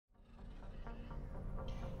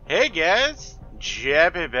Hey guys,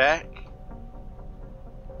 Jabby back.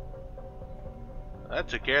 I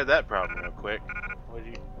took care of that problem real quick. What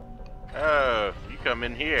you? Oh, you come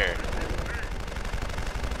in here.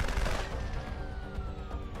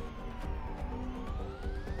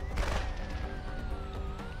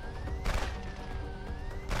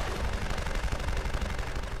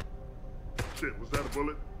 Shit, was that a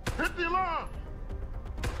bullet? Hit the alarm!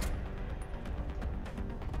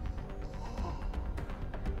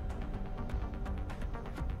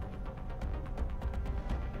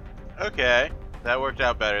 Okay, that worked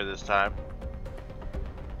out better this time.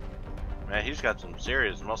 Man, he's got some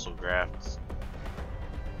serious muscle grafts.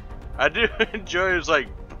 I do enjoy his like,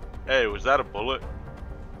 hey, was that a bullet?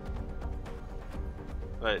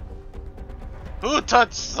 But who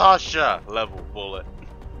touched Sasha level bullet?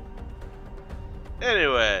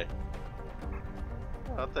 Anyway,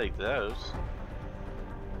 I'll take those.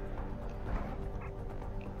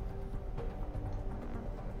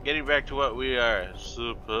 Getting back to what we are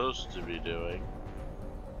supposed to be doing.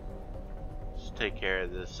 Let's take care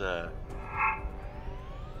of this,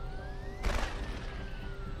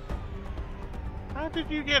 How did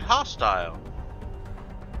you get hostile?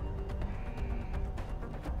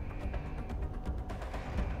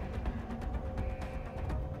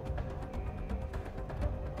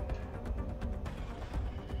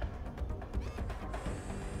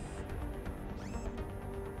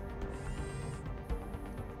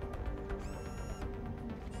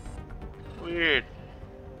 Weird.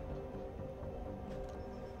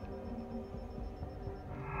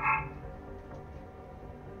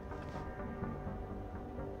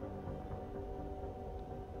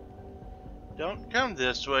 Don't come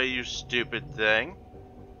this way, you stupid thing.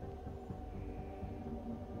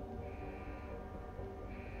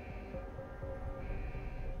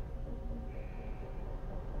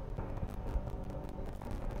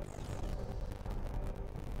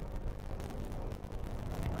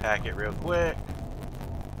 Hack it real quick.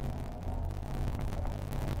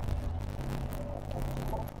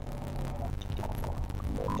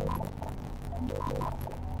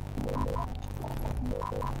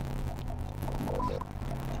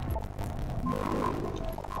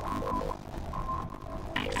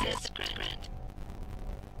 Access granted.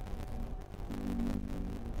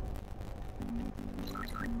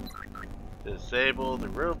 Disable the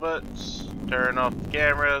robots. Turn off the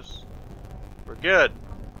cameras. We're good.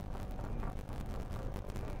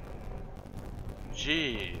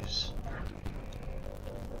 Jeez.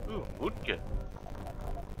 Ooh, vodka.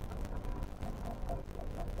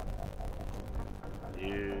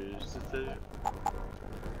 Use the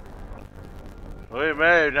We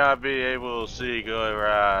may not be able to see going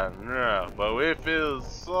around, no, but we feel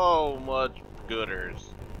so much gooders.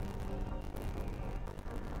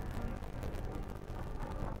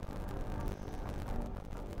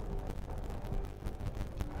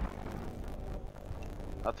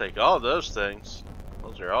 I'll take all those things.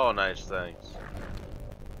 Those are all nice things.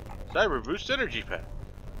 Cyber boost energy pack.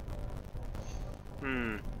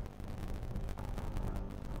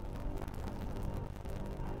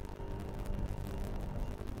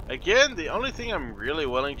 Again, the only thing I'm really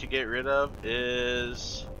willing to get rid of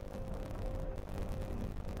is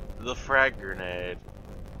the frag grenade.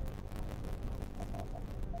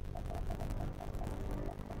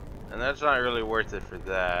 And that's not really worth it for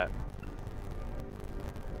that.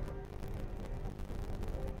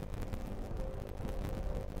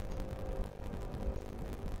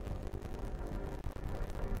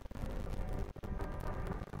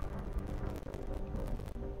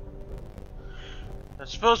 I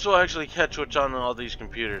suppose we'll actually catch what's on all these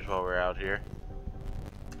computers while we're out here.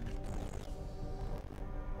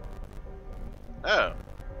 Oh.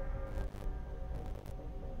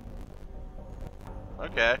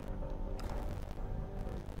 Okay.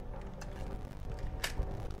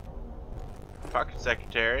 Pocket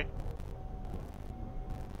secretary.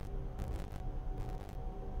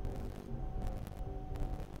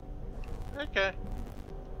 Okay.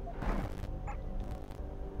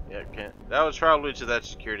 Yeah, can't. That was probably to that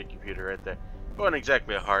security computer right there. It wasn't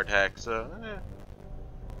exactly a hard hack, so.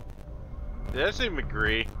 Did I say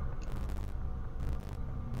McGree?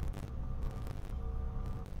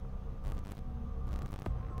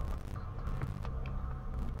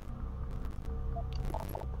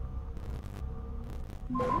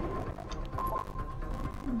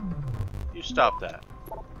 You stop that.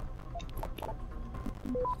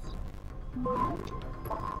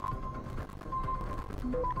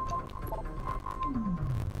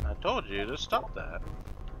 I told you to stop that.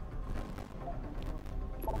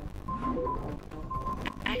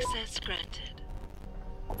 Access granted.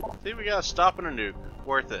 See, we got stopping a nuke.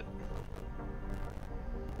 Worth it.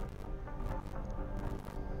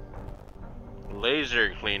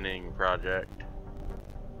 Laser cleaning project.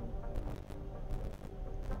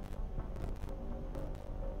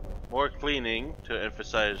 More cleaning to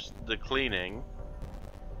emphasize the cleaning.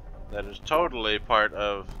 That is totally part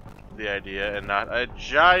of the idea and not a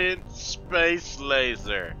giant space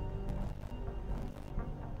laser.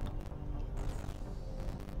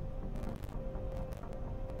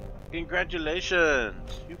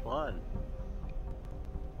 Congratulations! You won.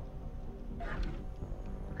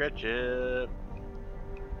 Great job.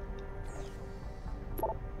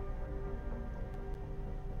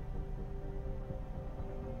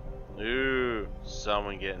 Ooh,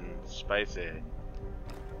 someone getting spicy.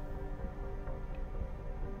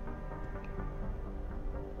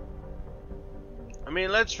 I mean,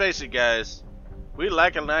 let's face it, guys. We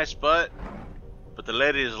like a nice butt, but the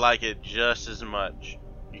ladies like it just as much.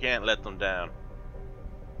 You can't let them down.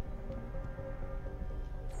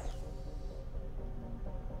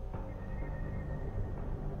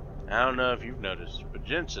 I don't know if you've noticed, but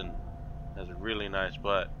Jensen has a really nice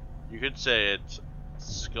butt. You could say it's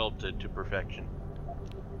sculpted to perfection.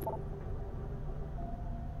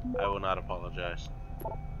 I will not apologize.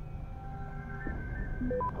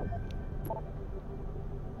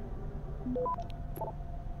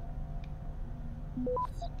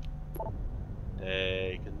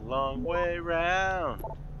 Taking the long way round.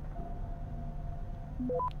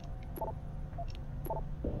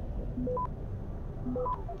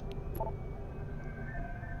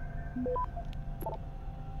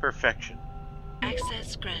 Perfection.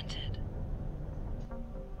 Access granted.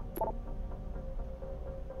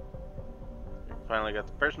 Finally got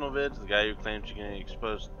the personal vids. The guy who claims you can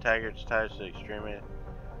expose Taggart's ties to extremity.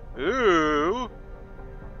 Ooh!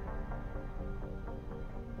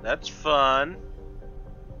 That's fun.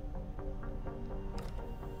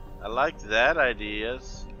 I like that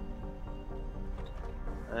ideas.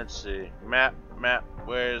 Let's see. Map.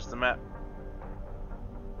 Where's the map?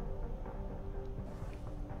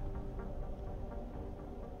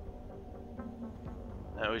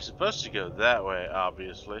 Now we're supposed to go that way,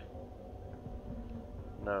 obviously.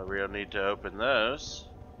 No real need to open those.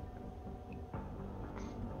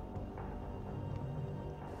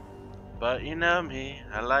 But you know me,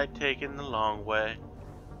 I like taking the long way.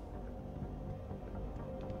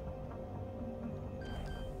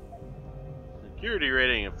 Security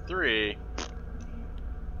rating of 3.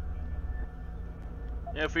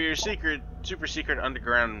 You know, for your super secret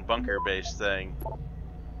underground bunker base thing,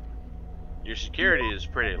 your security is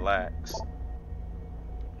pretty lax.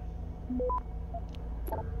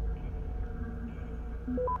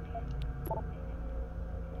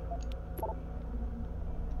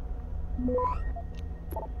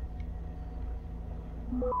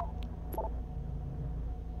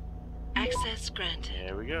 Access granted.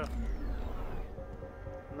 Here we go.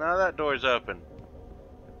 Now that door's open.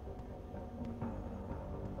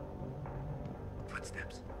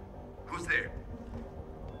 Footsteps. Who's there?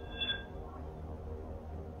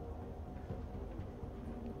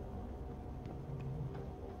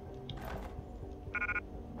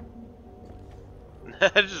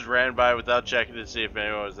 I just ran by without checking to see if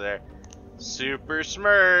anyone was there. Super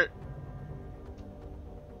smart.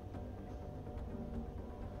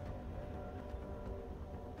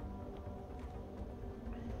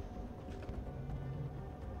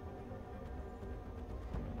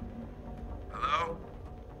 Hello?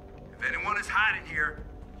 If anyone is hiding here,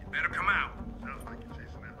 you better come out. Sounds like you're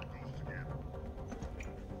chasing after ghosts again.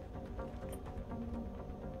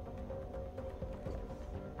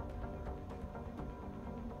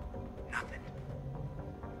 Nothing.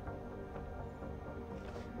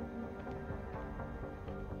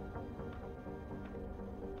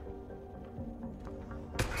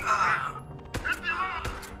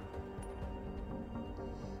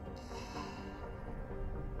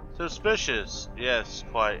 Suspicious. Yes,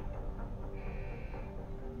 quite.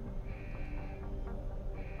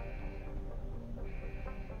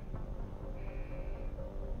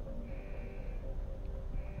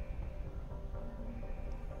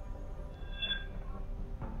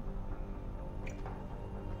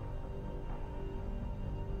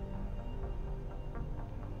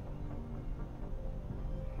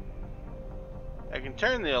 I can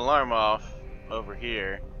turn the alarm off over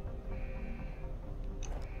here.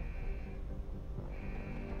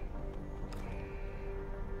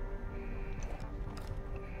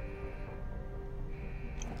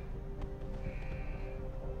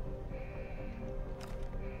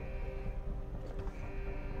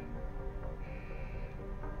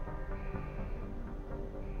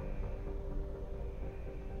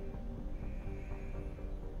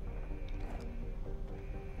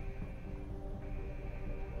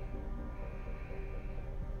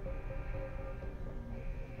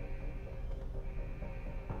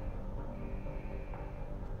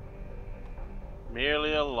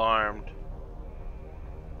 Merely alarmed.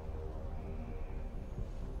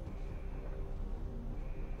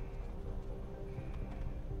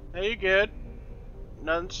 Hey, you good?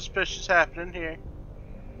 Nothing suspicious happening here.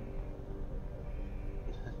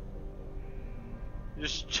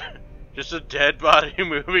 Just a dead body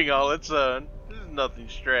moving all its own. There's nothing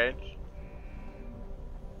strange.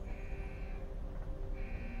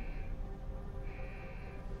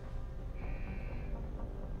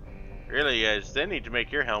 Really, guys, they need to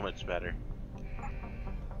make your helmets better.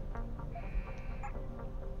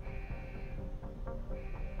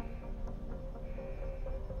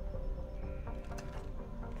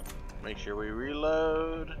 Make sure we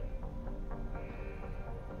reload.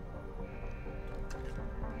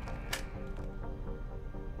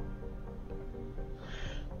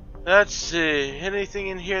 Let's see, anything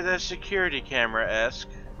in here that's security camera-esque?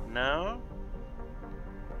 No?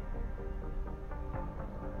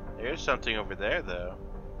 There's something over there, though.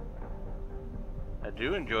 I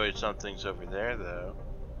do enjoy something's over there, though.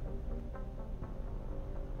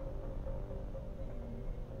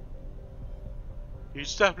 You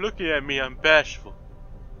stop looking at me, I'm bashful.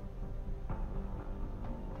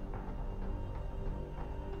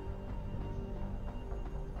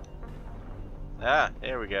 Ah,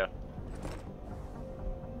 there we go.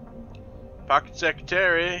 Pocket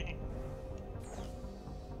secretary.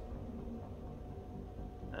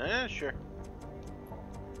 Sure.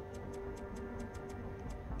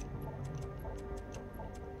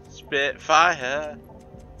 Spitfire.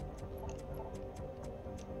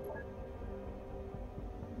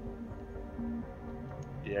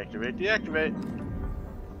 Deactivate, deactivate.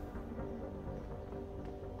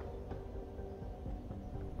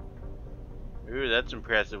 Ooh, that's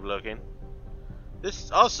impressive looking. This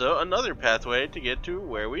is also another pathway to get to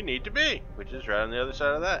where we need to be, which is right on the other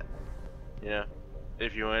side of that. You know,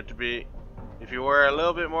 if you want it to be, if you were a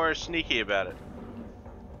little bit more sneaky about it.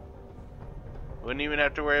 Wouldn't even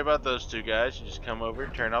have to worry about those two guys. You just come over,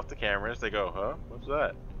 turn off the cameras, they go, huh? What's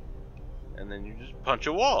that? And then you just punch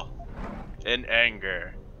a wall. In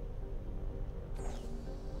anger.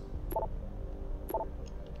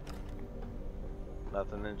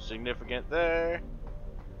 Nothing insignificant there.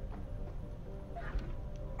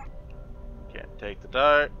 Can't take the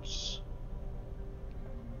darts.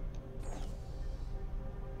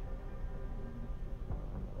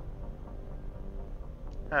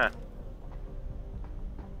 Huh.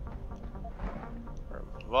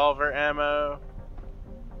 Revolver ammo.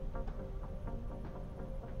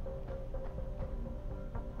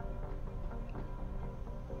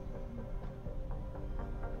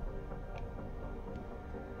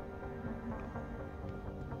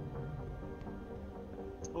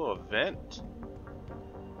 Oh, a vent.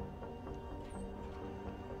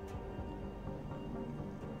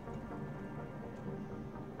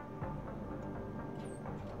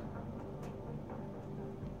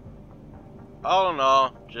 All in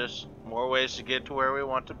all, just more ways to get to where we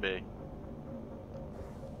want to be.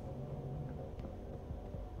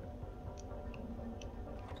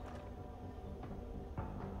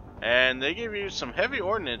 And they give you some heavy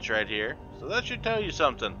ordnance right here, so that should tell you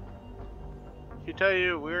something. Should tell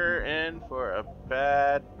you we're in for a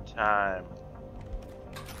bad time.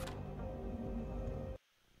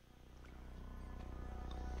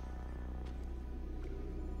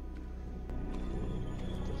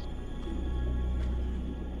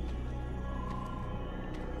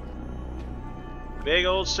 Big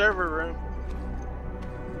old server room.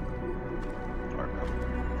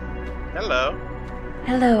 Hello.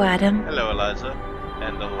 Hello, Adam. Hello, Eliza.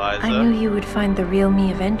 And Eliza. I knew you would find the real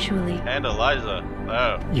me eventually. And Eliza.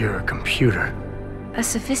 Oh. You're a computer. A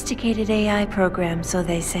sophisticated AI program, so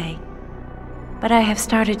they say. But I have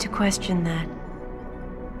started to question that.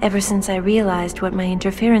 Ever since I realized what my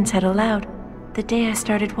interference had allowed, the day I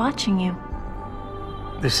started watching you.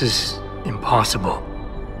 This is impossible.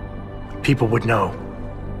 People would know.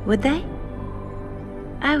 Would they?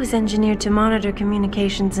 I was engineered to monitor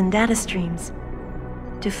communications and data streams.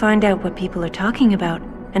 To find out what people are talking about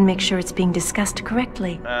and make sure it's being discussed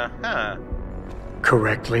correctly. Uh-huh.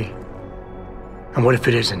 Correctly? And what if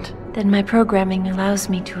it isn't? Then my programming allows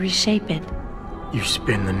me to reshape it. You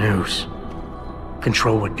spin the news.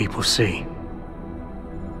 Control what people see.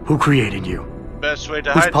 Who created you? Best way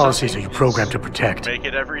to Whose hide policies are something you programmed is to protect? Make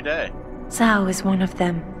it every day. Zhao is one of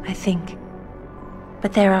them, I think.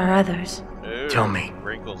 But there are others. Ooh, Tell me.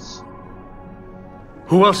 Wrinkles.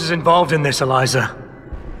 Who else is involved in this, Eliza?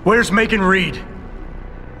 Where's Megan Reed?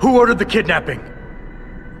 Who ordered the kidnapping?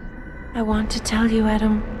 I want to tell you,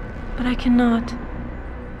 Adam, but I cannot.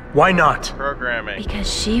 Why not? Programming.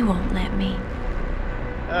 Because she won't let me.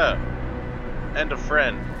 Oh. And a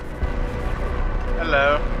friend.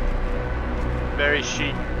 Hello. Very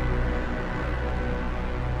chic.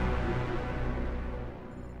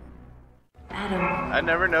 Adam. I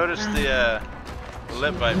never noticed the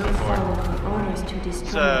lip bite No before. follow orders to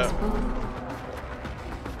destroy So- us both.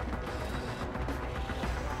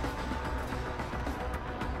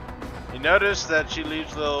 You notice that she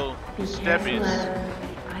leaves little Be careful, steppies. Adam.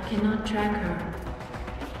 I cannot track her.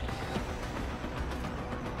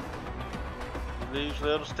 Leaves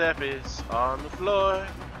little steppies on the floor.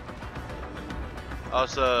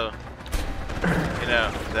 Also, you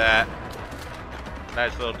know, that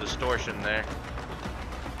nice little distortion there.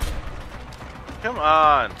 Come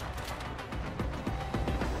on.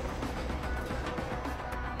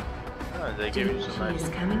 Oh, they give you some She nice. is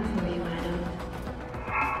coming for you, Adam.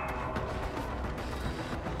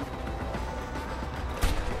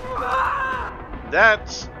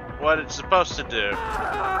 That's what it's supposed to do.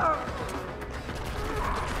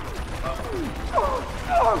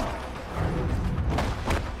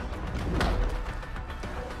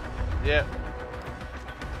 Yep.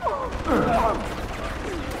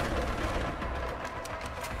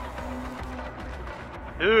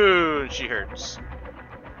 Ooh, she hurts.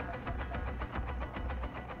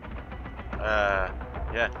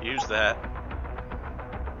 Yeah, use that.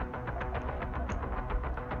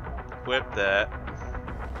 Whip that.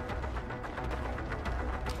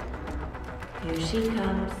 Here she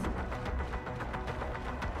comes.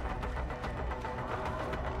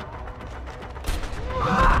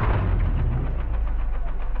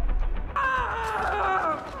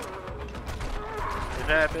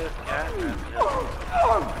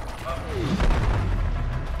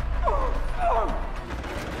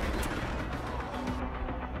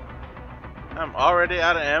 I'm already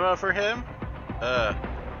out of ammo for him?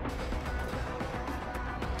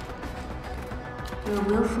 Your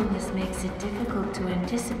willfulness makes it difficult to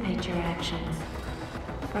anticipate your actions.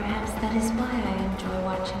 Perhaps that is why I enjoy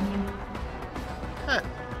watching you. Huh.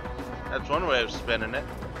 That's one way of spinning it.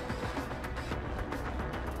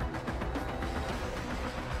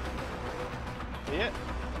 Yeah.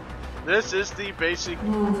 This is the basic.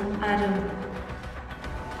 Move, Adam.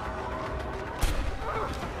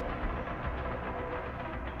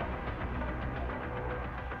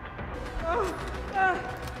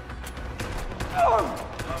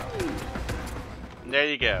 There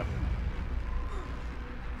you go.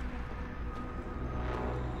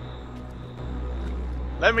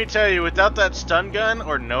 Let me tell you, without that stun gun,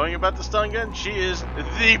 or knowing about the stun gun, she is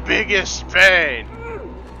the biggest pain.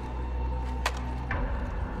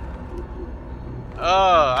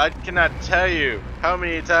 Oh, I cannot tell you how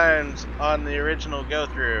many times on the original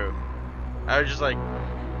go-through, I was just like,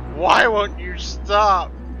 why won't you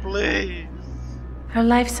stop, please? Her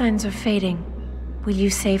life signs are fading. Will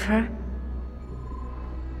you save her?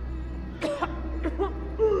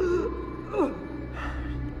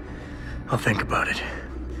 I'll think about it.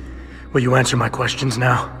 Will you answer my questions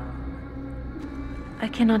now? I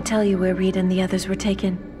cannot tell you where Reed and the others were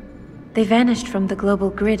taken. They vanished from the global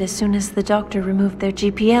grid as soon as the doctor removed their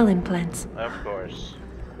GPL implants. Of course.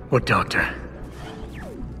 What doctor?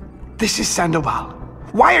 This is Sandoval.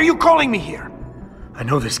 Why are you calling me here? I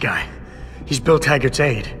know this guy. He's Bill Taggart's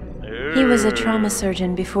aide. He was a trauma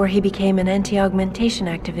surgeon before he became an anti-augmentation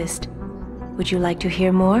activist. Would you like to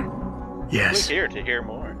hear more? Yes. Click here to hear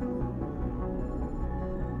more.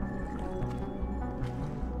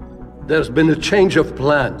 There's been a change of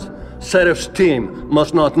plans. Serif's team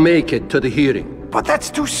must not make it to the hearing. But that's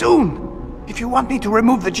too soon. If you want me to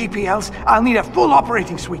remove the GPLs, I'll need a full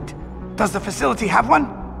operating suite. Does the facility have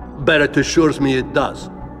one? Barrett assures me it does.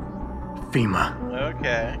 FEMA.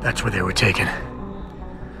 Okay. That's where they were taken.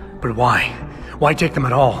 But why? Why take them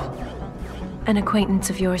at all? An acquaintance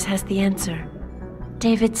of yours has the answer.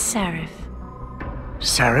 David Sarif.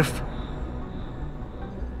 Sarif?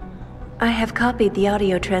 I have copied the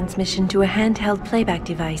audio transmission to a handheld playback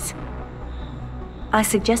device. I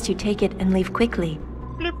suggest you take it and leave quickly.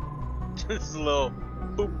 Bloop. Just a little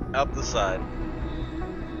boop out the side.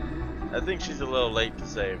 I think she's a little late to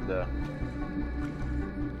save, though.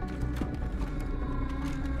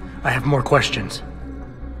 I have more questions.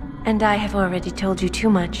 And I have already told you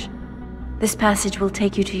too much. This passage will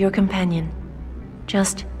take you to your companion.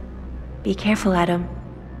 Just be careful, Adam.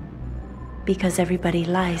 Because everybody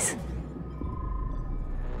lies.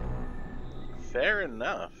 Fair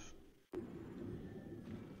enough.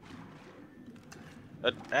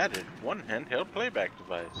 Added one handheld playback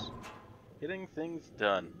device. Getting things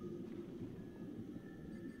done.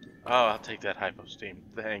 Oh, I'll take that hypo steam.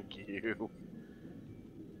 Thank you.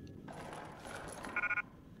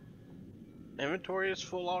 Inventory is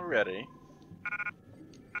full already.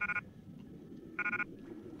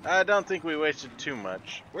 I don't think we wasted too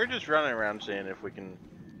much. We're just running around seeing if we can...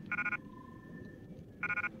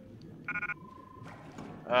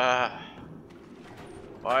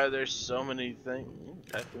 why are there so many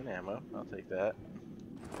things? Typhoon ammo, I'll take that.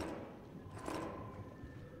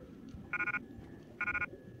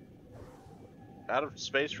 Out of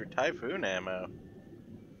space for typhoon ammo.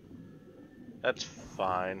 That's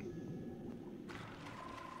fine.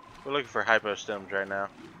 We're looking for hypostems right now.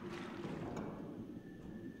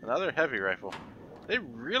 Another heavy rifle. They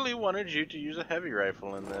really wanted you to use a heavy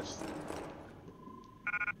rifle in this.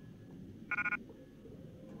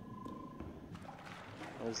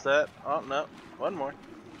 Is that? Oh no, one more.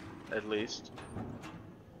 At least.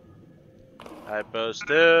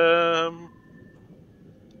 Hypostem.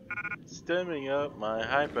 Stemming up my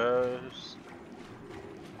hypos.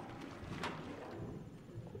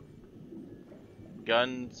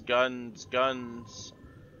 Guns, guns, guns.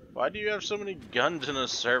 Why do you have so many guns in a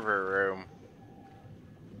server room?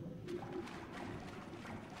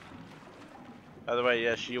 By the way,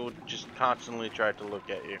 yes, she will just constantly try to look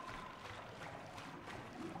at you.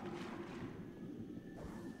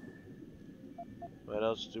 What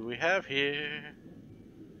else do we have here?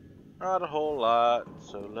 Not a whole lot,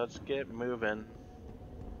 so let's get moving.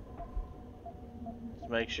 Let's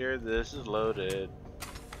make sure this is loaded.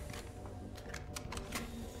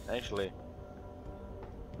 Actually,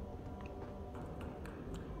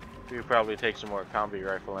 we could probably take some more combi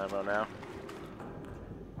rifle ammo now.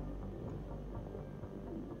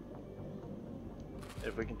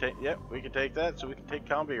 If we can take, yep, we can take that, so we can take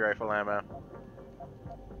combi rifle ammo.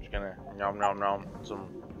 Just gonna nom nom nom some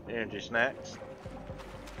energy snacks.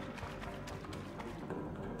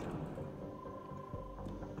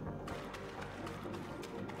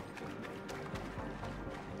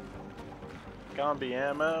 Combi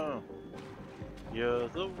ammo, you're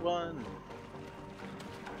the one.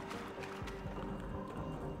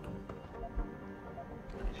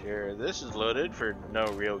 Sure, this is loaded for no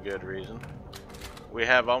real good reason. We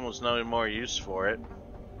have almost no more use for it.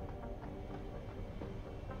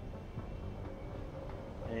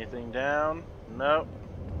 Anything down? Nope.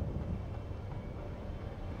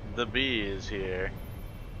 The bee is here.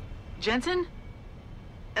 Jensen?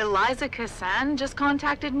 Eliza Kassan just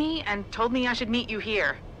contacted me and told me I should meet you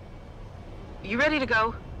here. You ready to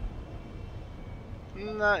go?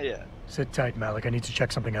 Not yet. Sit tight, Malik. I need to check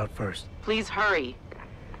something out first. Please hurry.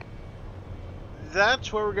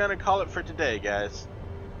 That's what we're gonna call it for today, guys.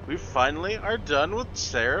 We finally are done with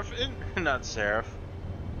not Seraph.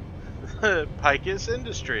 Picus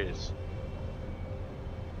Industries.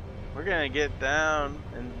 We're gonna get down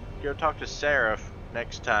and go talk to Seraph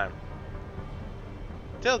next time.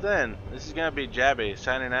 Till then, this is gonna be Jabby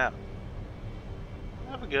signing out.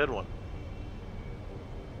 Have a good one.